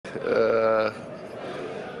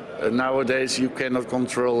Nowadays you cannot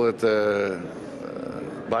control it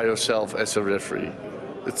by yourself as a referee.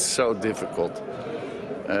 It's so difficult.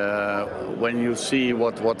 When you see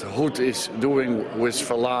what Huth is doing with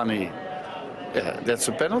Fellaini, yeah, that's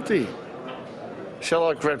a penalty. Shall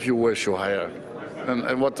I grab you with your hair?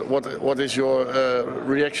 And what is your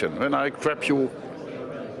reaction? When I grab you,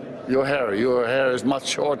 your hair is much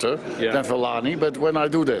shorter than Fellaini, but when I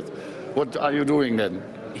do that, what are you doing then?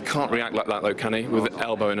 He can't react like that though, can he? With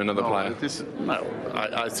elbowing another player.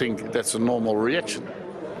 I think that's a normal reaction.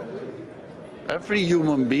 Every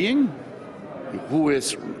human being who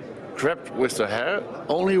is grabbed with the hair,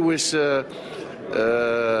 only with sex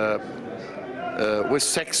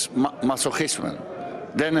masochism,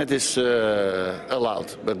 then it is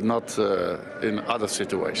allowed, but not in other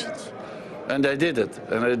situations. And they did it,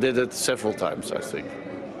 and they did it several times, I think.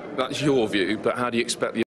 That's your view, but how do you expect the